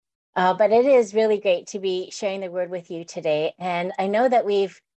But it is really great to be sharing the word with you today. And I know that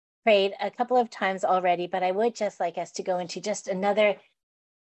we've prayed a couple of times already, but I would just like us to go into just another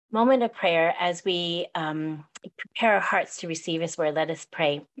moment of prayer as we prepare our hearts to receive his word. Let us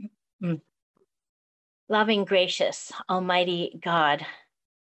pray. Loving, gracious, almighty God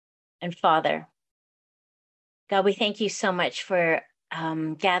and Father, God, we thank you so much for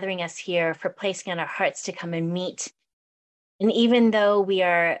gathering us here, for placing on our hearts to come and meet. And even though we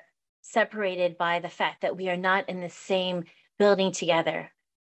are separated by the fact that we are not in the same building together,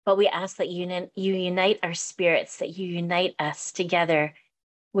 but we ask that you unite our spirits, that you unite us together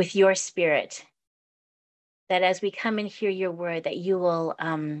with your spirit, that as we come and hear your word, that you will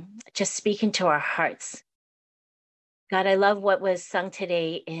just speak into our hearts. God, I love what was sung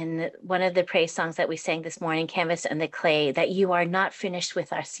today in one of the praise songs that we sang this morning, Canvas and the Clay, that you are not finished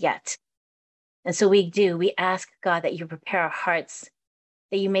with us yet. And so we ask, God, that you prepare our hearts,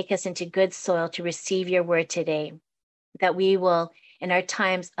 that you make us into good soil to receive your word today, that we will, in our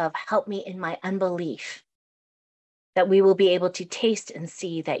times of help me in my unbelief, that we will be able to taste and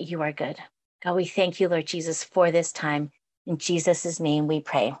see that you are good. God, we thank you, Lord Jesus, for this time. In Jesus' name we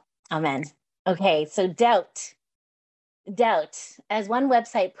pray. Amen. Okay, so doubt. Doubt, as one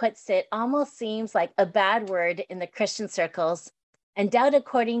website puts it, almost seems like a bad word in the Christian circles. And doubt,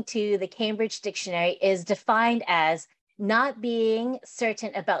 according to the Cambridge Dictionary, is defined as not being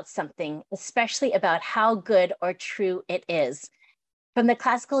certain about something, especially about how good or true it is. From the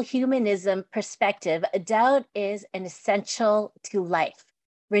classical humanism perspective, doubt is an essential to life.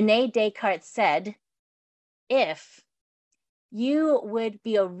 Rene Descartes said, if you would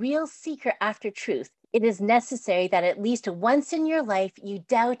be a real seeker after truth, it is necessary that at least once in your life you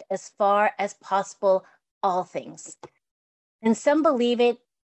doubt as far as possible all things. And some believe it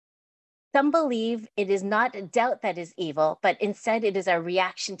is not doubt that is evil, but instead it is our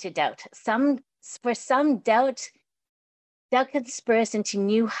reaction to doubt. For some, doubt can spur us into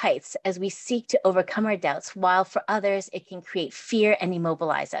new heights as we seek to overcome our doubts, while for others it can create fear and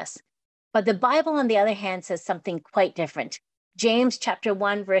immobilize us. But the Bible, on the other hand, says something quite different. James chapter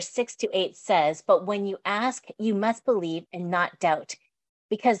 1, verse 6-8 says, but when you ask, you must believe and not doubt,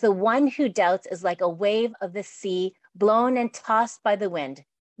 because the one who doubts is like a wave of the sea blown and tossed by the wind.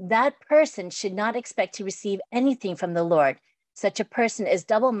 That person should not expect to receive anything from the Lord. Such a person is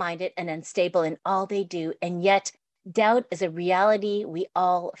double-minded and unstable in all they do, and yet doubt is a reality we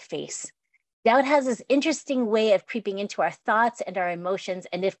all face. Doubt has this interesting way of creeping into our thoughts and our emotions,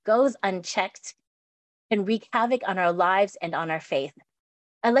 and if goes unchecked, can wreak havoc on our lives and on our faith.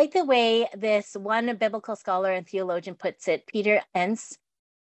 I like the way this one biblical scholar and theologian puts it, Peter Enns.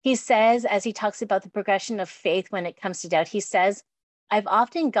 He says, as he talks about the progression of faith when it comes to doubt, he says, I've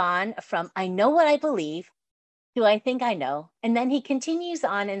often gone from I know what I believe to I think I know. And then he continues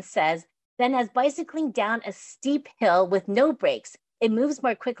on and says, then as bicycling down a steep hill with no brakes, it moves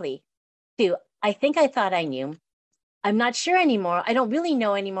more quickly to I think I thought I knew. I'm not sure anymore. I don't really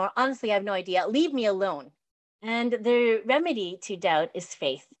know anymore. Honestly, I have no idea. Leave me alone. And the remedy to doubt is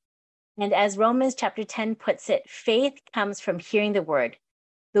faith. And as Romans chapter 10 puts it, faith comes from hearing the word.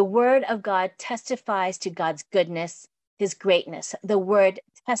 The word of God testifies to God's goodness, his greatness. The word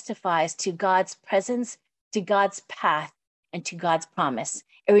testifies to God's presence, to God's path, and to God's promise.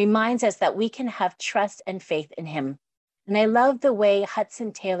 It reminds us that we can have trust and faith in him. And I love the way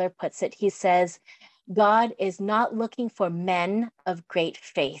Hudson Taylor puts it. He says, God is not looking for men of great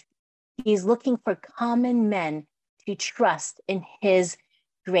faith. He's looking for common men to trust in his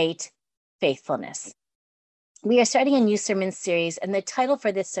great faithfulness. We are starting a new sermon series, and the title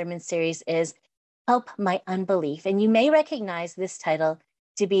for this sermon series is Help My Unbelief. And you may recognize this title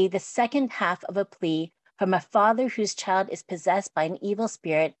to be the second half of a plea from a father whose child is possessed by an evil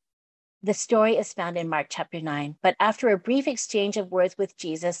spirit. The story is found in Mark chapter 9. But after a brief exchange of words with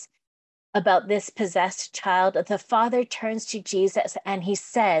Jesus about this possessed child, the father turns to Jesus and he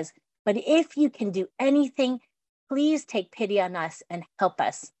says, but if you can do anything, please take pity on us and help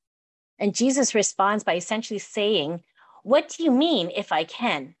us. And Jesus responds by essentially saying, what do you mean if I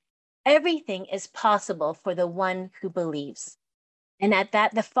can? Everything is possible for the one who believes. And at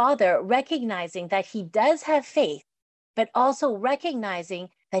that, the father, recognizing that he does have faith, but also recognizing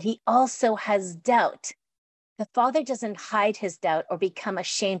that he also has doubt, the father doesn't hide his doubt or become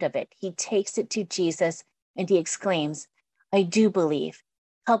ashamed of it. He takes it to Jesus and he exclaims, I do believe,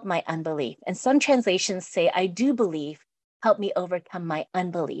 help my unbelief. And some translations say, I do believe, help me overcome my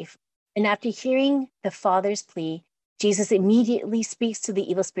unbelief. And after hearing the father's plea, Jesus immediately speaks to the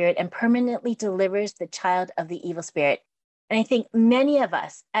evil spirit and permanently delivers the child of the evil spirit. And I think many of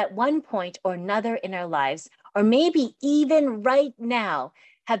us at one point or another in our lives, or maybe even right now,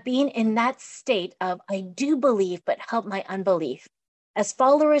 have been in that state of, I do believe, but help my unbelief. As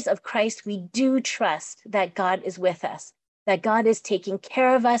followers of Christ, we do trust that God is with us, that God is taking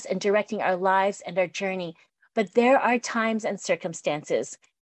care of us and directing our lives and our journey. But there are times and circumstances,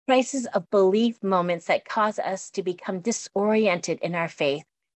 crises of belief moments that cause us to become disoriented in our faith,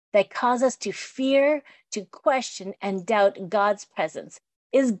 that cause us to fear, to question, and doubt God's presence.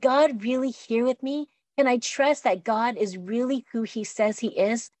 Is God really here with me? Can I trust that God is really who he says he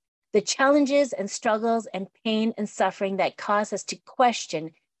is? The challenges and struggles and pain and suffering that cause us to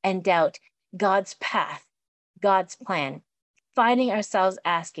question and doubt God's path, God's plan. Finding ourselves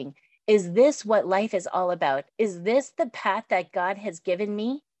asking, is this what life is all about? Is this the path that God has given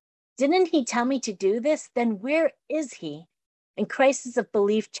me? Didn't he tell me to do this? Then where is he? In crisis of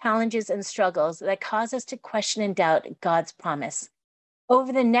belief, challenges and struggles that cause us to question and doubt God's promise.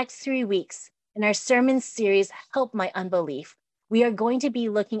 Over the next 3 weeks, in our sermon series, Help My Unbelief, we are going to be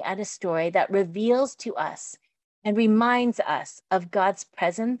looking at a story that reveals to us and reminds us of God's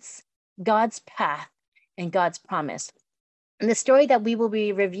presence, God's path, and God's promise. And the story that we will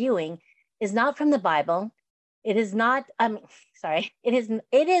be reviewing is not from the Bible. It is not, it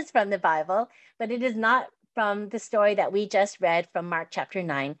is from the Bible, but it is not from the story that we just read from Mark chapter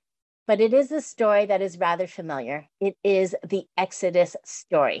 9. But it is a story that is rather familiar. It is the Exodus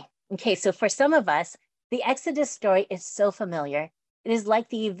story. Okay, so for some of us, the Exodus story is so familiar. It is like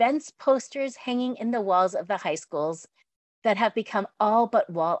the events posters hanging in the walls of the high schools that have become all but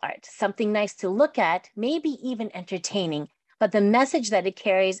wall art, something nice to look at, maybe even entertaining, but the message that it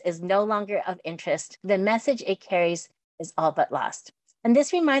carries is no longer of interest. The message it carries is all but lost. And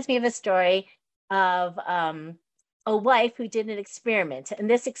this reminds me of a story of a wife who did an experiment. And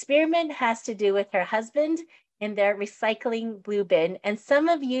this experiment has to do with her husband in their recycling blue bin. And some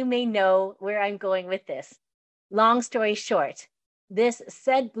of you may know where I'm going with this. Long story short, this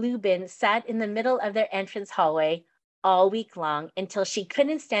said blue bin sat in the middle of their entrance hallway all week long until she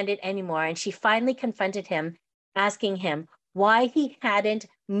couldn't stand it anymore. And she finally confronted him, asking him why he hadn't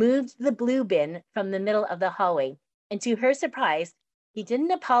moved the blue bin from the middle of the hallway. And to her surprise, he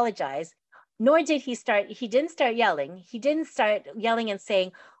didn't apologize, nor did he didn't start yelling. He didn't start yelling and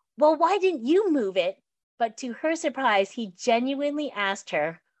saying, well, why didn't you move it? But to her surprise, he genuinely asked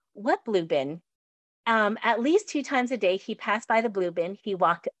her, what blue bin? At least 2 times a day, he passed by the blue bin. He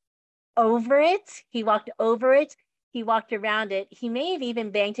walked over it. He walked around it. He may have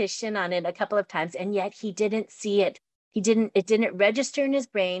even banged his shin on it a couple of times, and yet he didn't see it. It didn't register in his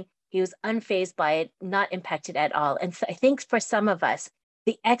brain. He was unfazed by it, not impacted at all. And so I think for some of us,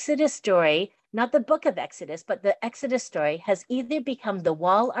 the Exodus story, not the book of Exodus, but the Exodus story has either become the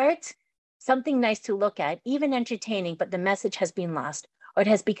wall art, something nice to look at, even entertaining, but the message has been lost, or it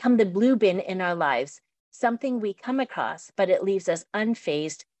has become the blue bin in our lives, something we come across, but it leaves us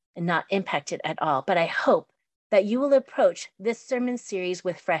unfazed and not impacted at all. But I hope that you will approach this sermon series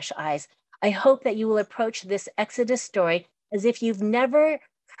with fresh eyes. I hope that you will approach this Exodus story as if you've never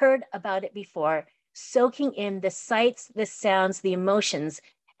heard about it before, soaking in the sights, the sounds, the emotions,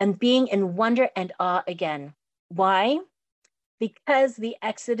 and being in wonder and awe again. Why? Because the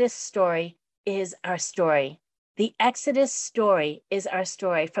Exodus story is our story. The Exodus story is our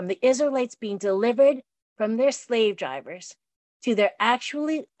story, from the Israelites being delivered from their slave drivers to their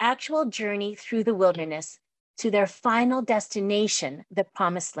actual journey through the wilderness to their final destination, the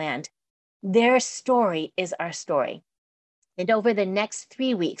promised land. Their story is our story. And over the next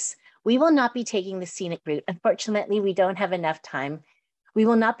 3 weeks, we will not be taking the scenic route. Unfortunately, we don't have enough time. We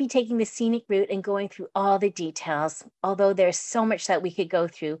will not be taking the scenic route and going through all the details, although there's so much that we could go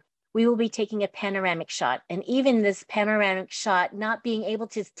through. We will be taking a panoramic shot, and even this panoramic shot not being able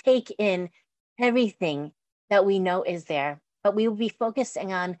to take in everything that we know is there. But we will be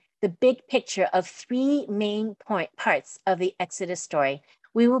focusing on the big picture of 3 main parts of the Exodus story.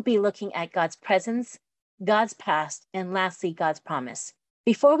 We will be looking at God's presence, God's past, and lastly, God's promise.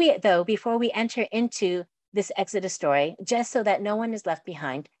 Before we enter into this Exodus story, just so that no one is left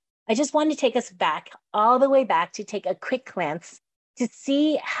behind, I just want to take us back, all the way back, to take a quick glance to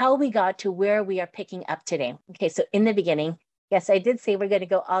see how we got to where we are picking up today. Okay, so in the beginning, yes, I did say we're going to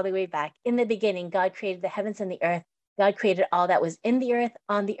go all the way back. In the beginning, God created the heavens and the earth. God created all that was in the earth,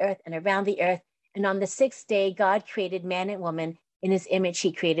 on the earth, and around the earth. And on the 6th day, God created man and woman. In his image,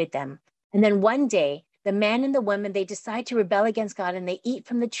 he created them. And then one day, the man and the woman, they decide to rebel against God, and they eat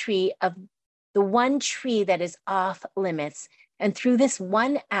from the one tree that is off limits. And through this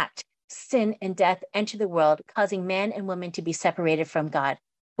one act, sin and death enter the world, causing man and woman to be separated from God.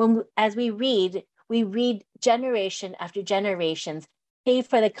 As we read generation after generations pay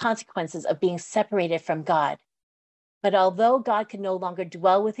for the consequences of being separated from God. But although God could no longer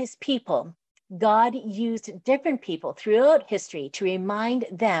dwell with his people, God used different people throughout history to remind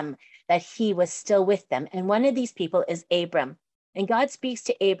them that he was still with them. And one of these people is Abram. And God speaks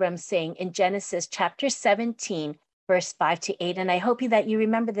to Abram saying in Genesis chapter 17, verse 5-8. And I hope that you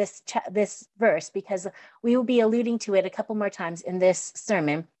remember this verse, because we will be alluding to it a couple more times in this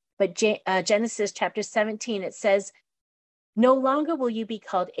sermon. But Genesis chapter 17, it says, "No longer will you be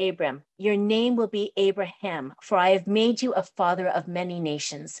called Abram. Your name will be Abraham, for I have made you a father of many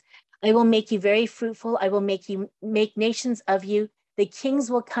nations. I will make you very fruitful. I will make nations of you. The kings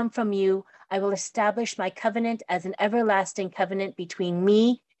will come from you. I will establish my covenant as an everlasting covenant between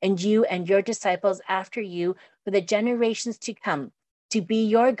me and you and your disciples after you for the generations to come, to be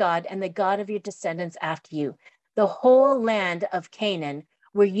your God and the God of your descendants after you. The whole land of Canaan,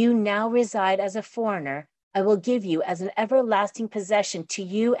 where you now reside as a foreigner, I will give you as an everlasting possession to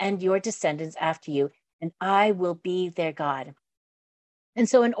you and your descendants after you, and I will be their God." And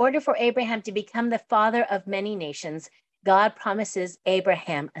so in order for Abraham to become the father of many nations, God promises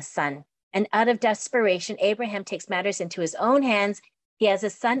Abraham a son. And out of desperation, Abraham takes matters into his own hands. He has a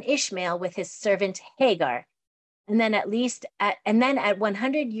son Ishmael with his servant Hagar. And then at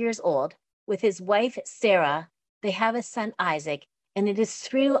 100 years old, with his wife Sarah, they have a son Isaac. And it is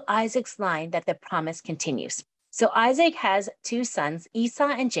through Isaac's line that the promise continues. So Isaac has two sons, Esau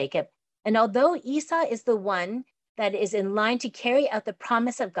and Jacob. And although Esau is the one that is in line to carry out the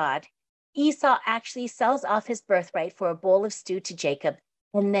promise of God, Esau actually sells off his birthright for a bowl of stew to Jacob.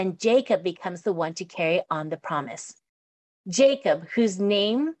 And then Jacob becomes the one to carry on the promise. Jacob, whose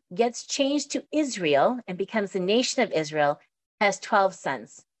name gets changed to Israel and becomes the nation of Israel, has 12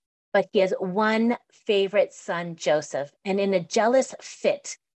 sons. But he has one favorite son, Joseph. And in a jealous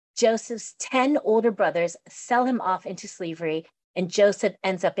fit, Joseph's 10 older brothers sell him off into slavery, and Joseph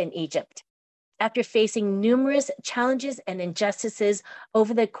ends up in Egypt. After facing numerous challenges and injustices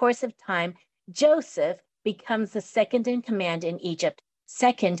over the course of time, Joseph becomes the second in command in Egypt,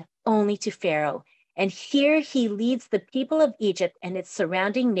 second only to Pharaoh. And here he leads the people of Egypt and its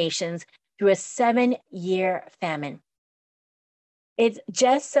surrounding nations through a 7-year famine. It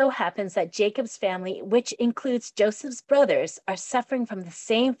just so happens that Jacob's family, which includes Joseph's brothers, are suffering from the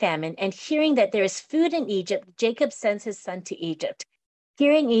same famine. And hearing that there is food in Egypt, Jacob sends his son to Egypt.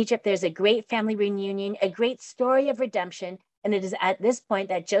 Here in Egypt, there's a great family reunion, a great story of redemption. And it is at this point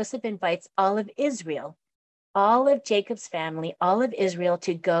that Joseph invites all of Israel, all of Jacob's family, all of Israel,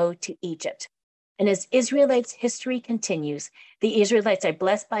 to go to Egypt. And as Israelites' history continues, the Israelites are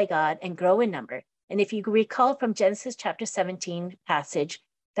blessed by God and grow in number. And if you recall from Genesis chapter 17 passage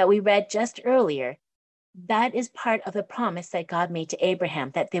that we read just earlier, that is part of the promise that God made to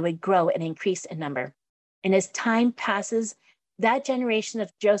Abraham, that they would grow and increase in number. And as time passes, that generation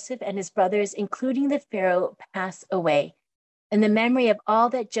of Joseph and his brothers, including the Pharaoh, pass away. And the memory of all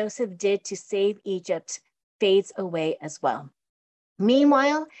that Joseph did to save Egypt fades away as well.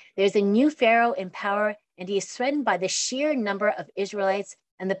 Meanwhile, there's a new Pharaoh in power, and he is threatened by the sheer number of Israelites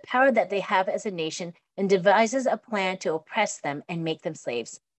and the power that they have as a nation, and devises a plan to oppress them and make them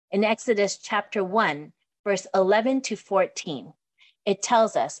slaves. In Exodus chapter 1, verse 11-14, it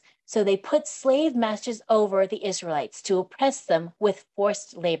tells us, "So they put slave masters over the Israelites to oppress them with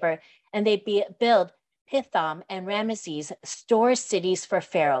forced labor, and they build Pithom and Ramesses, store cities for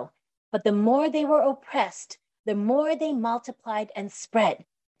Pharaoh. But the more they were oppressed, the more they multiplied and spread.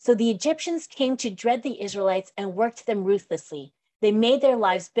 So the Egyptians came to dread the Israelites and worked them ruthlessly. They made their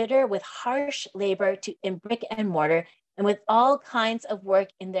lives bitter with harsh labor in brick and mortar and with all kinds of work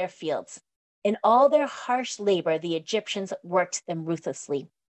in their fields. In all their harsh labor, the Egyptians worked them ruthlessly.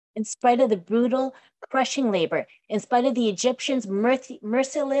 In spite of the brutal, crushing labor, in spite of the Egyptians'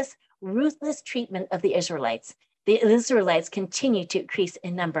 merciless, ruthless treatment of the Israelites continue to increase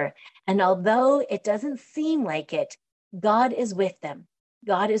in number. And although it doesn't seem like it, God is with them.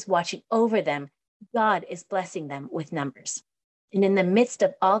 God is watching over them. God is blessing them with numbers. And in the midst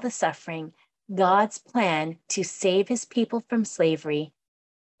of all the suffering, God's plan to save his people from slavery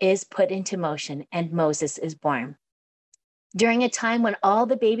is put into motion, and Moses is born. During a time when all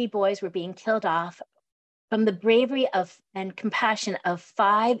the baby boys were being killed off, from the bravery and compassion of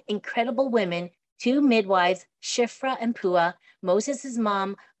 5 incredible women, 2 midwives, Shiphrah and Puah, Moses'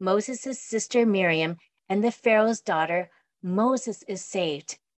 mom, Moses' sister Miriam, and the Pharaoh's daughter, Moses is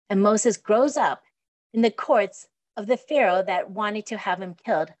saved. And Moses grows up in the courts of the Pharaoh that wanted to have him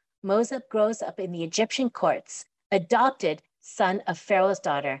killed. Moses grows up in the Egyptian courts, adopted son of Pharaoh's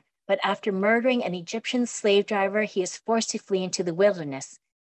daughter. But after murdering an Egyptian slave driver, he is forced to flee into the wilderness.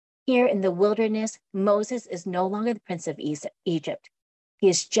 Here in the wilderness, Moses is no longer the prince of Egypt. He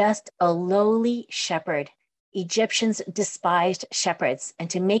is just a lowly shepherd, Egyptians despised shepherds, and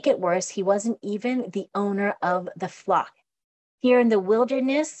to make it worse, he wasn't even the owner of the flock. Here in the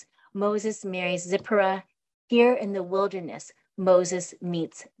wilderness, Moses marries Zipporah. Here in the wilderness, Moses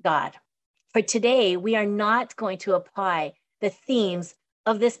meets God. For today, we are not going to apply the themes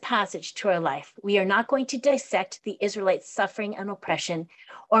of this passage to our life. We are not going to dissect the Israelites' suffering and oppression,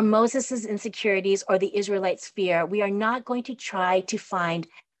 or Moses' insecurities, or the Israelites' fear. We are not going to try to find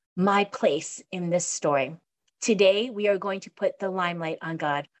my place in this story. Today, we are going to put the limelight on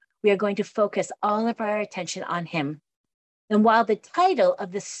God. We are going to focus all of our attention on him. And while the title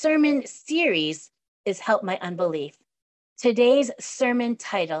of the sermon series is Help My Unbelief, today's sermon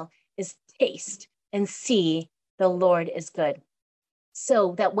title is Taste and See the Lord is Good.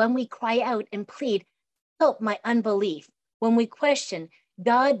 So that when we cry out and plead, help my unbelief, when we question,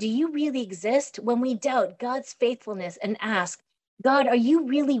 God, do you really exist? When we doubt God's faithfulness and ask, God, are you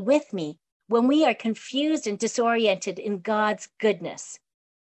really with me? When we are confused and disoriented in God's goodness,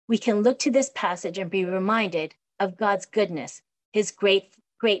 we can look to this passage and be reminded of God's goodness, his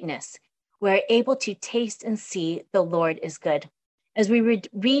greatness. We're able to taste and see the Lord is good. As we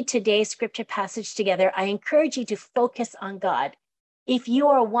read today's scripture passage together, I encourage you to focus on God. If you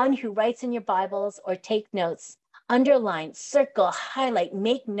are one who writes in your Bibles or take notes, underline, circle, highlight,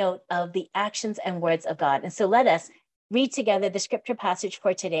 make note of the actions and words of God. And so let us read together the scripture passage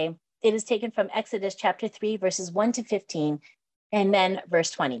for today. It is taken from Exodus chapter 3, verses 1 to 15, and then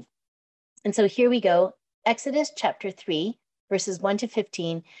verse 20. And so here we go, Exodus chapter 3, verses 1 to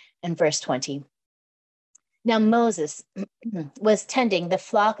 15, and verse 20. Now Moses was tending the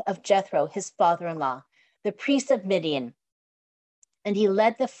flock of Jethro, his father-in-law, the priest of Midian. And he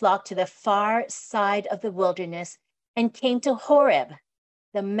led the flock to the far side of the wilderness and came to Horeb,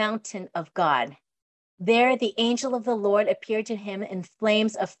 the mountain of God. There the angel of the Lord appeared to him in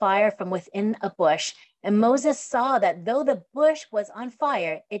flames of fire from within a bush. And Moses saw that though the bush was on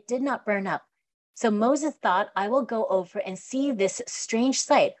fire, it did not burn up. So Moses thought, I will go over and see this strange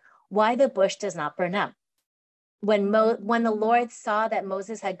sight, why the bush does not burn up. When the Lord saw that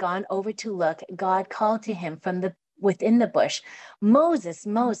Moses had gone over to look, God called to him from within the bush, Moses,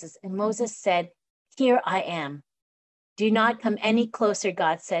 Moses. And Moses said, here I am. Do not come any closer,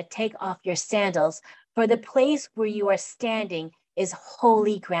 God said. Take off your sandals, for the place where you are standing is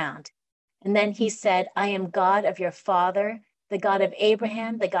holy ground. And then he said, I am God of your father, the God of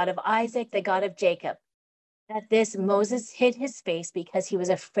Abraham, the God of Isaac, the God of Jacob. At this, Moses hid his face because he was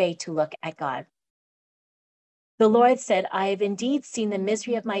afraid to look at God. The Lord said, I have indeed seen the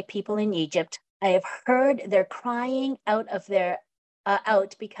misery of my people in Egypt. I have heard their crying out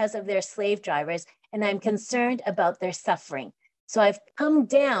because of their slave drivers, and I'm concerned about their suffering. So I've come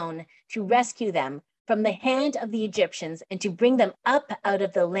down to rescue them from the hand of the Egyptians and to bring them up out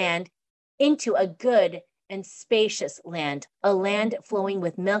of the land into a good and spacious land, a land flowing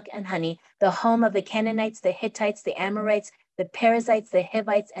with milk and honey, the home of the Canaanites, the Hittites, the Amorites, the Perizzites, the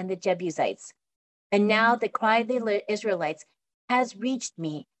Hivites, and the Jebusites. And now the cry of the Israelites has reached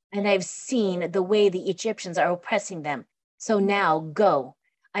me, and I've seen the way the Egyptians are oppressing them. So now go.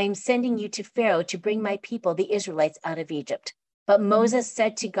 I am sending you to Pharaoh to bring my people, the Israelites, out of Egypt. But Moses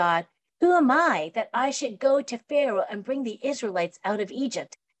said to God, who am I that I should go to Pharaoh and bring the Israelites out of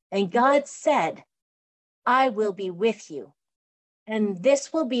Egypt? And God said, I will be with you. And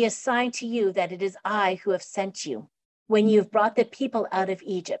this will be a sign to you that it is I who have sent you. When you have brought the people out of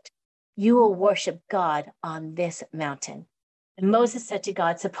Egypt, you will worship God on this mountain. And Moses said to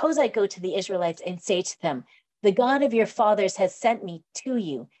God, suppose I go to the Israelites and say to them, the God of your fathers has sent me to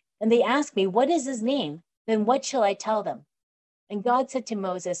you. And they ask me, what is his name? Then what shall I tell them? And God said to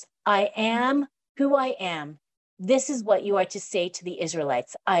Moses, I am who I am. This is what you are to say to the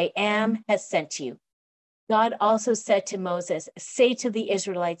Israelites. I am has sent you. God also said to Moses, say to the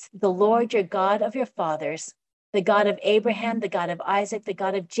Israelites, the Lord your God of your fathers, the God of Abraham, the God of Isaac, the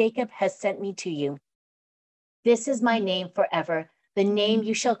God of Jacob has sent me to you. This is my name forever, the name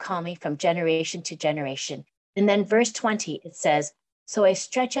you shall call me from generation to generation. And then verse 20, it says, so I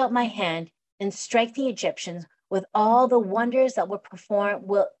stretch out my hand and strike the Egyptians with all the wonders that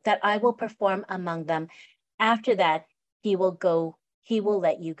I will perform among them. After that, he will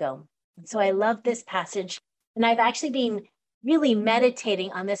let you go. And so I love this passage. And I've actually been really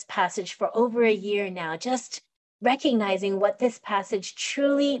meditating on this passage for over a year now, just recognizing what this passage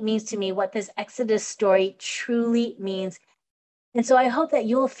truly means to me, what this Exodus story truly means. And so I hope that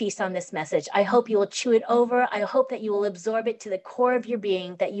you will feast on this message. I hope you will chew it over. I hope that you will absorb it to the core of your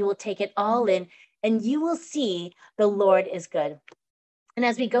being, that you will take it all in, and you will see the Lord is good. And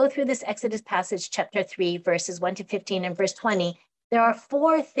as we go through this Exodus passage, chapter 3, verses 1 to 15 and verse 20, there are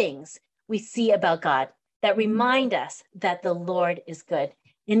 4 things we see about God. that remind us that the Lord is good.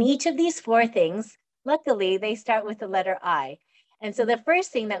 In each of these four things, luckily, they start with the letter I. And so the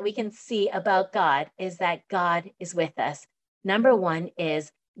first thing that we can see about God is that God is with us. Number one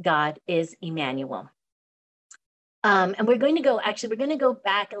is God is Emmanuel. And we're going to go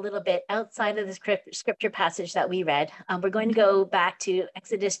back a little bit outside of the scripture passage that we read. We're going to go back to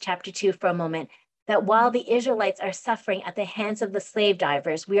Exodus chapter 2 for a moment, that while the Israelites are suffering at the hands of the slave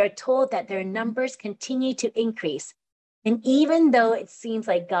drivers, we are told that their numbers continue to increase. And even though it seems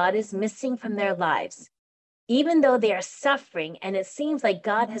like God is missing from their lives, even though they are suffering and it seems like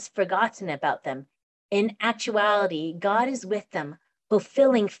God has forgotten about them, in actuality, God is with them,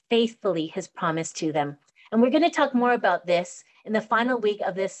 fulfilling faithfully his promise to them. And we're going to talk more about this in the final week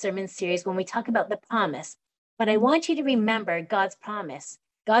of this sermon series when we talk about the promise. But I want you to remember God's promise.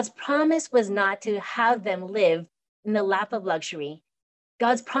 God's promise was not to have them live in the lap of luxury.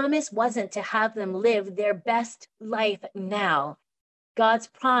 God's promise wasn't to have them live their best life now. God's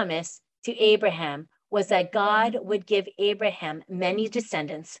promise to Abraham was that God would give Abraham many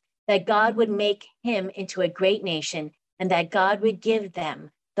descendants, that God would make him into a great nation, and that God would give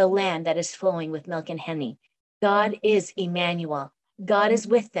them the land that is flowing with milk and honey. God is Emmanuel. God is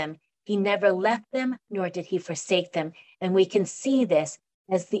with them. He never left them, nor did he forsake them. And we can see this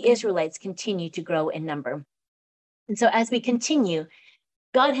as the Israelites continue to grow in number. And so as we continue,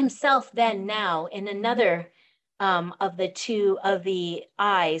 God himself then now in another of the two of the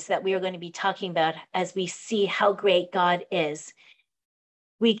eyes that we are going to be talking about as we see how great God is,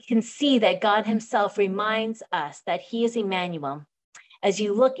 we can see that God himself reminds us that he is Emmanuel. As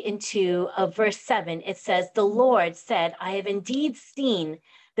you look into verse 7, it says, "The Lord said, I have indeed seen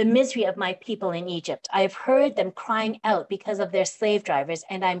the misery of my people in Egypt. I have heard them crying out because of their slave drivers,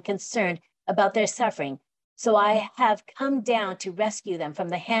 and I'm concerned about their suffering. So I have come down to rescue them from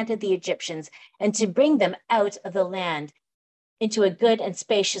the hand of the Egyptians and to bring them out of the land into a good and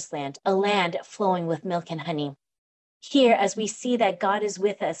spacious land, a land flowing with milk and honey." Here, as we see that God is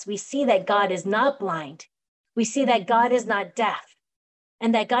with us, we see that God is not blind. We see that God is not deaf,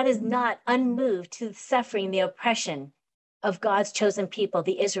 and that God is not unmoved to suffering the oppression of God's chosen people,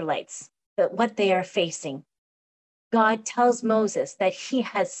 the Israelites, but what they are facing. God tells Moses that he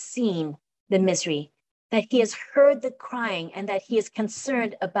has seen the misery, that he has heard the crying, and that he is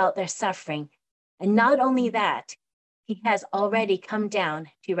concerned about their suffering. And not only that, he has already come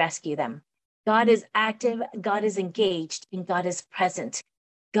down to rescue them. God is active, God is engaged, and God is present.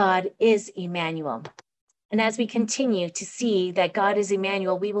 God is Emmanuel. And as we continue to see that God is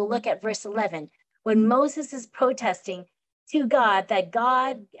Emmanuel, we will look at verse 11. When Moses is protesting to God that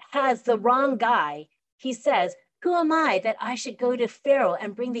God has the wrong guy, he says, "Who am I that I should go to Pharaoh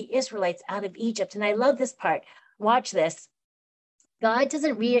and bring the Israelites out of Egypt?" And I love this part. Watch this. God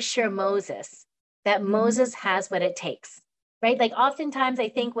doesn't reassure Moses that Moses has what it takes, right? Like oftentimes I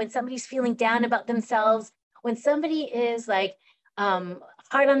think when somebody's feeling down about themselves, when somebody is like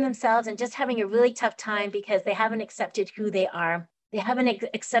hard on themselves and just having a really tough time because they haven't accepted who they are, they haven't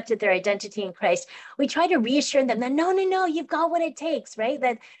accepted their identity in Christ, we try to reassure them that no, you've got what it takes, right?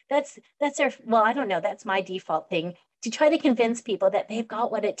 That's their, well, I don't know, that's my default thing, to try to convince people that they've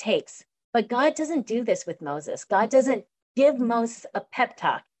got what it takes. But God doesn't do this with Moses. God doesn't give Moses a pep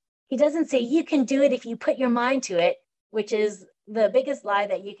talk. He doesn't say, you can do it if you put your mind to it, which is the biggest lie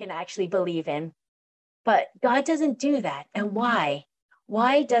that you can actually believe in. But God doesn't do that. And why?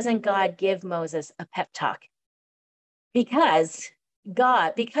 Why doesn't God give Moses a pep talk? Because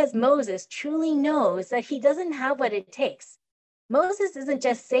Moses truly knows that he doesn't have what it takes. Moses isn't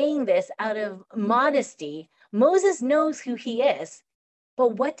just saying this out of modesty. Moses knows who he is.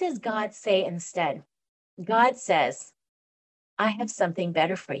 But what does God say instead? God says, I have something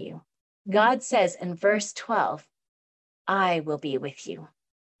better for you. God says in verse 12, I will be with you.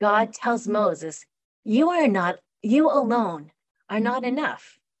 God tells Moses, you alone are not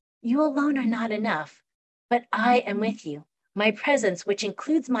enough. You alone are not enough, but I am with you. My presence, which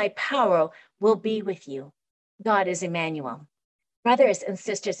includes my power, will be with you. God is Emmanuel. Brothers and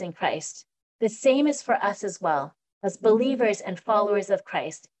sisters in Christ, the same is for us as well, as believers and followers of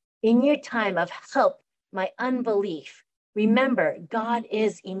Christ. In your time of help, my unbelief, remember, God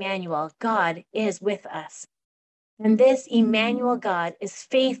is Emmanuel. God is with us. And this Emmanuel God is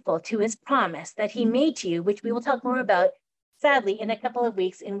faithful to his promise that he made to you, which we will talk more about, sadly, in a couple of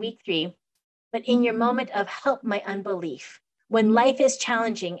weeks in week 3. But in your moment of help my unbelief, when life is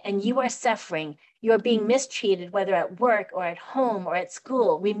challenging and you are suffering, you are being mistreated, whether at work or at home or at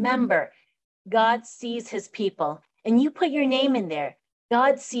school, remember, God sees his people. And you put your name in there.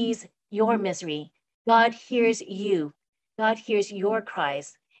 God sees your misery. God hears you. God hears your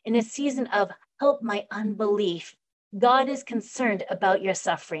cries. In a season of help my unbelief. God is concerned about your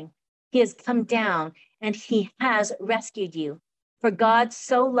suffering. He has come down and he has rescued you. For God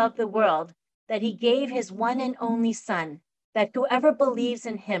so loved the world that he gave his one and only Son, that whoever believes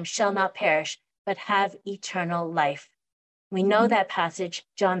in him shall not perish, but have eternal life. We know that passage,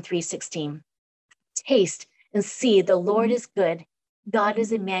 John 3:16. Taste and see the Lord is good. God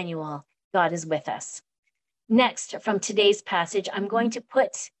is Emmanuel. God is with us. Next, from today's passage, I'm going to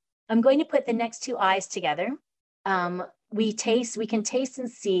put the next two I's together. We can taste and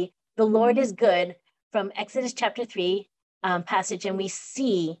see the Lord is good from Exodus chapter 3 passage, and we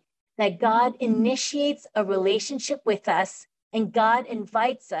see that God initiates a relationship with us and God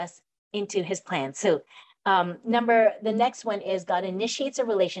invites us into his plan. So the next one is God initiates a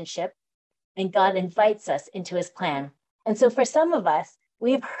relationship and God invites us into his plan. And so for some of us,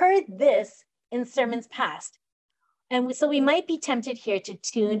 we've heard this in sermons past. And so we might be tempted here to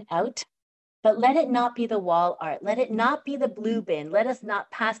tune out, but let it not be the wall art. Let it not be the blue bin. Let us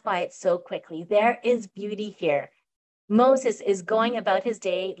not pass by it so quickly. There is beauty here. Moses is going about his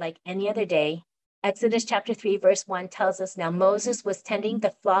day like any other day. Exodus chapter 3, verse 1 tells us, now Moses was tending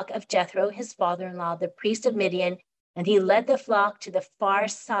the flock of Jethro, his father-in-law, the priest of Midian, and he led the flock to the far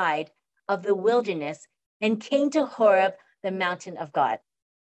side of the wilderness and came to Horeb, the mountain of God.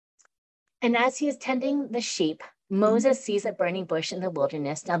 And as he is tending the sheep, Moses sees a burning bush in the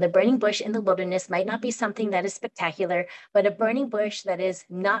wilderness. Now, the burning bush in the wilderness might not be something that is spectacular, but a burning bush that is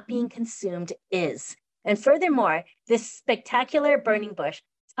not being consumed is. And furthermore, this spectacular burning bush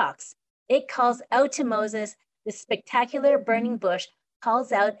talks. It calls out to Moses. The spectacular burning bush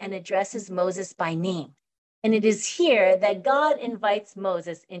calls out and addresses Moses by name. And it is here that God invites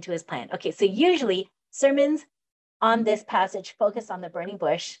Moses into his plan. Okay, so usually sermons on this passage focus on the burning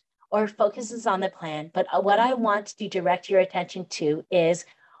bush or focuses on the plan. But what I want to direct your attention to is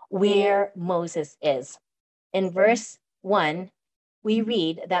where Moses is. In verse 1, we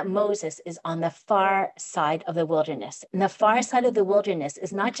read that Moses is on the far side of the wilderness. And the far side of the wilderness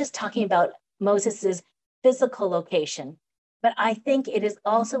is not just talking about Moses's physical location, but I think it is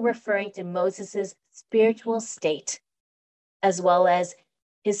also referring to Moses's spiritual state, as well as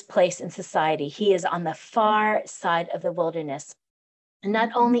his place in society. He is on the far side of the wilderness. And not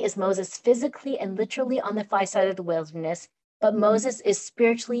only is Moses physically and literally on the far side of the wilderness, but Moses is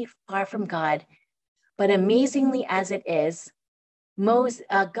spiritually far from God. But amazingly as it is,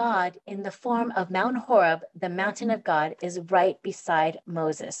 God in the form of Mount Horeb, the mountain of God, is right beside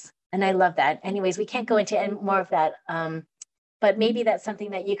Moses. And I love that. Anyways, we can't go into any more of that, but maybe that's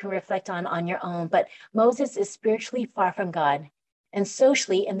something that you can reflect on your own. But Moses is spiritually far from God. And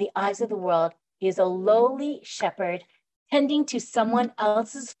socially, in the eyes of the world, he is a lowly shepherd tending to someone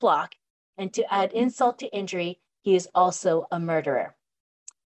else's flock. And to add insult to injury, he is also a murderer.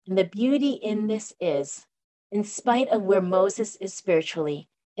 And the beauty in this is, in spite of where Moses is spiritually,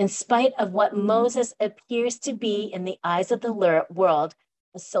 in spite of what Moses appears to be in the eyes of the world,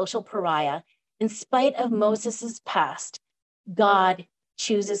 a social pariah, in spite of Moses's past, God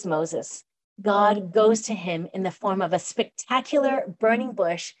chooses Moses. God goes to him in the form of a spectacular burning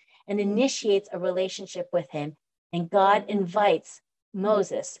bush and initiates a relationship with him. And God invites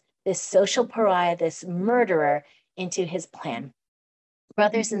Moses, this social pariah, this murderer, into his plan.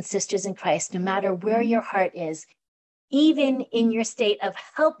 Brothers and sisters in Christ, no matter where your heart is, even in your state of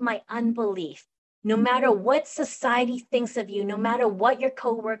help my unbelief, no matter what society thinks of you, no matter what your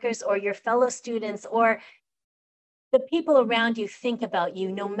coworkers or your fellow students or the people around you think about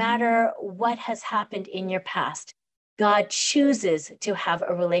you, no matter what has happened in your past, God chooses to have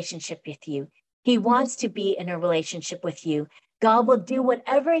a relationship with you. He wants to be in a relationship with you. God will do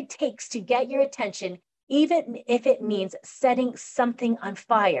whatever it takes to get your attention, even if it means setting something on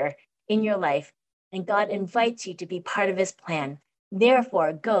fire in your life. And God invites you to be part of his plan.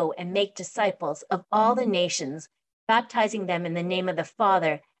 Therefore, go and make disciples of all the nations, baptizing them in the name of the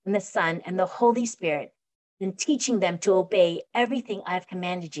Father and the Son and the Holy Spirit, and teaching them to obey everything I've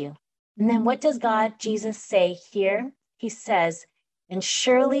commanded you. And then what does Jesus say here? He says, and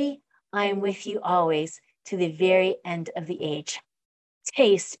surely I am with you always to the very end of the age.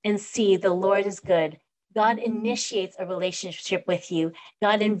 Taste and see the Lord is good. God initiates a relationship with you.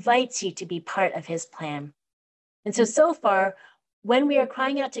 God invites you to be part of his plan. And so far, when we are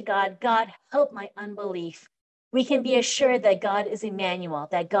crying out to God, God, help my unbelief, we can be assured that God is Emmanuel,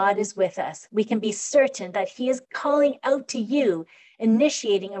 that God is with us. We can be certain that he is calling out to you,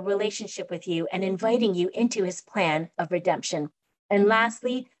 initiating a relationship with you and inviting you into his plan of redemption. And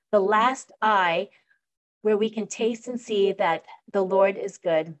lastly, the last I, where we can taste and see that the Lord is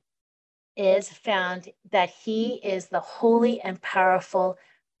good, is found that he is the holy and powerful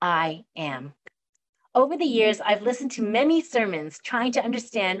I am. Over the years, I've listened to many sermons trying to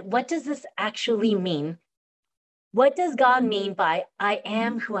understand, what does this actually mean? What does God mean by I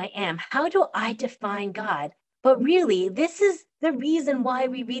am who I am? How do I define God? But really, this is the reason why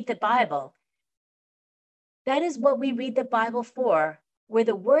we read the Bible. That is what we read the Bible for, where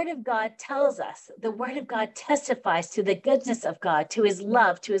the Word of God tells us, the Word of God testifies to the goodness of God, to his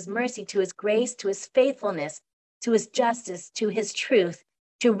love, to his mercy, to his grace, to his faithfulness, to his justice, to his truth,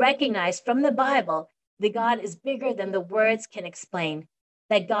 to recognize from the Bible that God is bigger than the words can explain,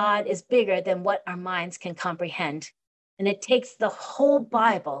 that God is bigger than what our minds can comprehend. And it takes the whole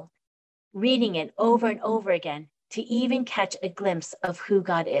Bible, reading it over and over again, to even catch a glimpse of who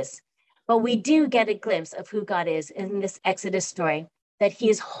God is. But we do get a glimpse of who God is in this Exodus story, that he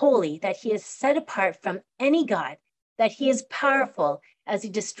is holy, that he is set apart from any God, that he is powerful as he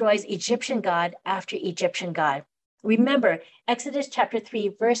destroys Egyptian God after Egyptian God. Remember, Exodus chapter 3,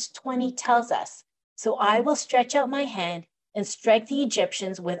 verse 20 tells us, "So I will stretch out my hand and strike the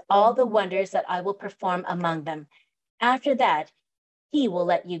Egyptians with all the wonders that I will perform among them. After that, he will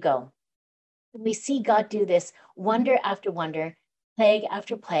let you go." We see God do this wonder after wonder, plague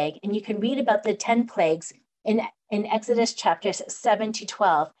after plague, and you can read about the 10 plagues in Exodus chapters 7 to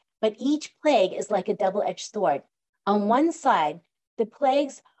 12, but each plague is like a double-edged sword. On one side, the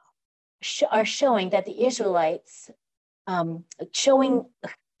plagues are showing that the Israelites,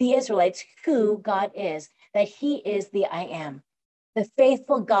 who God is, that he is the I am. The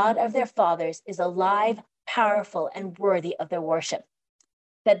faithful God of their fathers is alive, powerful, and worthy of their worship.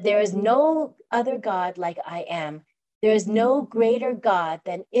 That there is no other God like I am. There is no greater God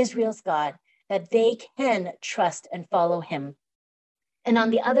than Israel's God, that they can trust and follow him. And on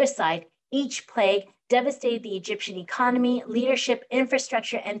the other side, each plague devastated the Egyptian economy, leadership,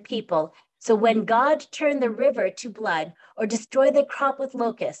 infrastructure, and people. So when God turned the river to blood or destroyed the crop with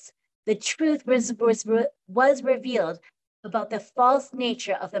locusts, the truth was revealed about the false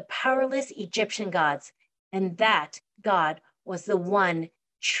nature of the powerless Egyptian gods. And that God was the one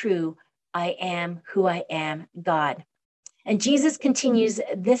true I am who I am God. And Jesus continues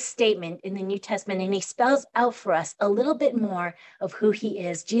this statement in the New Testament, and he spells out for us a little bit more of who he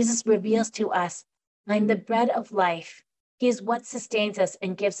is. Jesus reveals to us, I'm the bread of life. He is what sustains us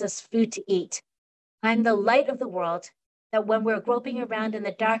and gives us food to eat. I'm the light of the world, that when we're groping around in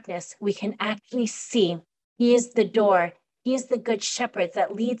the darkness, we can actually see. He is the door. He is the good shepherd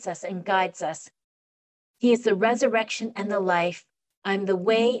that leads us and guides us. He is the resurrection and the life. I'm the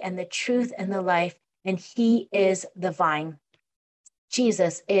way and the truth and the life, and he is the vine.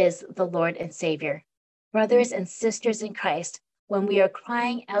 Jesus is the Lord and Savior. Brothers and sisters in Christ, when we are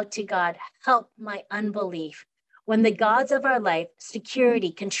crying out to God, help my unbelief, when the gods of our life,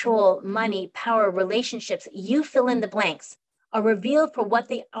 security, control, money, power, relationships, you fill in the blanks, are revealed for what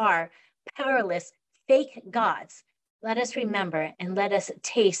they are, powerless, fake gods, let us remember and let us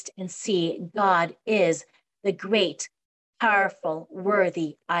taste and see God is the great, powerful,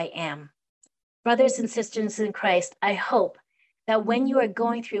 worthy I am. Brothers and sisters in Christ, I hope that when you are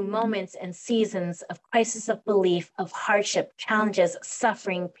going through moments and seasons of crisis of belief, of hardship, challenges,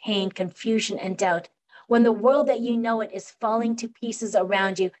 suffering, pain, confusion, and doubt, when the world that you know it is falling to pieces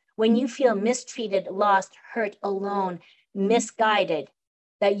around you, when you feel mistreated, lost, hurt, alone, misguided,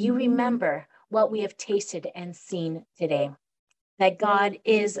 that you remember what we have tasted and seen today. That God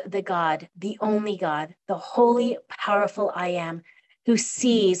is the God, the only God, the holy, powerful I am, who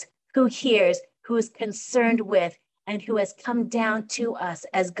sees, who hears, who is concerned with, and who has come down to us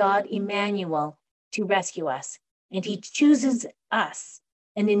as God Emmanuel to rescue us. And he chooses us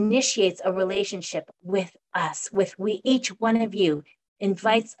and initiates a relationship with us, with each one of you,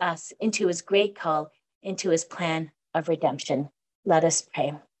 invites us into his great call, into his plan of redemption. Let us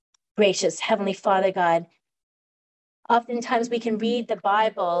pray. Gracious Heavenly Father God, oftentimes we can read the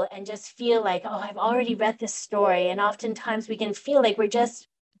Bible and just feel like, oh, I've already read this story. And oftentimes we can feel like we're just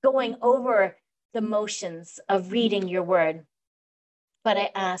going over the motions of reading your word. But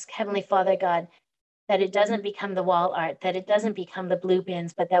I ask, Heavenly Father God, that it doesn't become the wall art, that it doesn't become the blue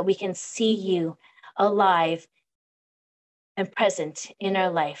bins, but that we can see you alive and present in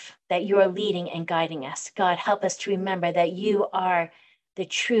our life, that you are leading and guiding us. God, help us to remember that you are the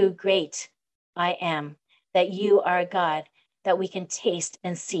true great I am, that you are God, that we can taste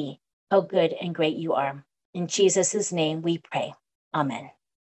and see how good and great you are. In Jesus' name we pray. Amen.